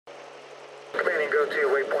go to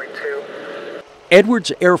waypoint 2.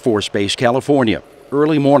 Edwards Air Force Base, California,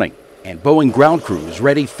 early morning, and Boeing ground crews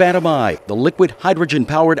ready Phantom I, the liquid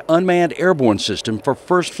hydrogen-powered unmanned airborne system for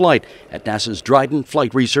first flight at NASA's Dryden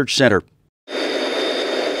Flight Research Center.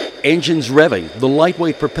 Engines revving, the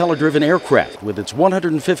lightweight propeller-driven aircraft with its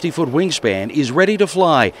 150-foot wingspan is ready to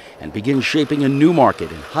fly and begin shaping a new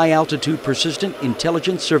market in high-altitude persistent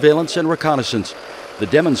intelligence, surveillance, and reconnaissance. The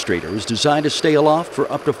demonstrator is designed to stay aloft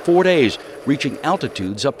for up to 4 days, reaching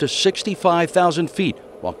altitudes up to 65,000 feet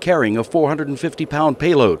while carrying a 450-pound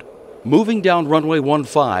payload. Moving down runway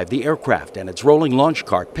 15, the aircraft and its rolling launch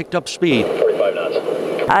cart picked up speed. 45 knots.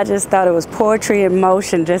 I just thought it was poetry in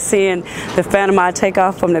motion, just seeing the Phantom I take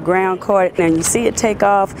off from the ground cart, and you see it take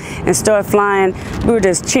off and start flying. We were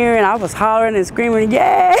just cheering. I was hollering and screaming,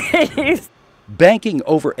 yay! Banking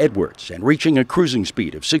over Edwards and reaching a cruising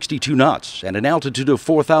speed of 62 knots and an altitude of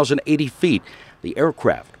 4,080 feet, the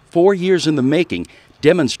aircraft, 4 years in the making,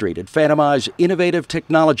 demonstrated Phantom I's innovative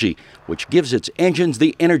technology, which gives its engines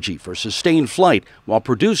the energy for sustained flight while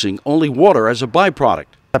producing only water as a byproduct.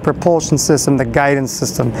 The propulsion system, the guidance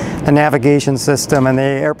system, the navigation system, and the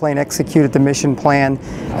airplane executed the mission plan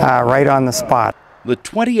right on the spot. The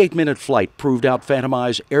 28-minute flight proved out Phantom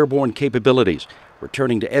I's airborne capabilities.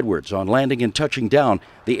 Returning to Edwards on landing and touching down,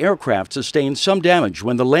 the aircraft sustained some damage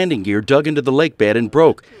when the landing gear dug into the lake bed and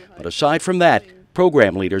broke. But aside from that,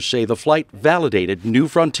 program leaders say the flight validated new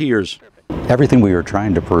frontiers. Everything we were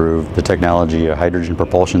trying to prove, the technology, a hydrogen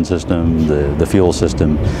propulsion system, the fuel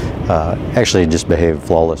system, actually just behaved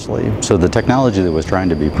flawlessly. So the technology that was trying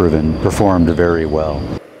to be proven performed very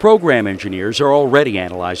well. Program engineers are already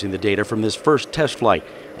analyzing the data from this first test flight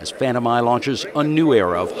as Phantom I launches a new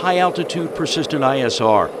era of high-altitude persistent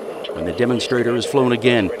ISR. When the demonstrator is flown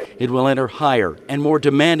again, it will enter higher and more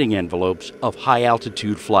demanding envelopes of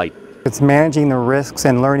high-altitude flight. It's managing the risks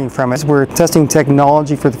and learning from it. We're testing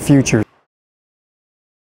technology for the future.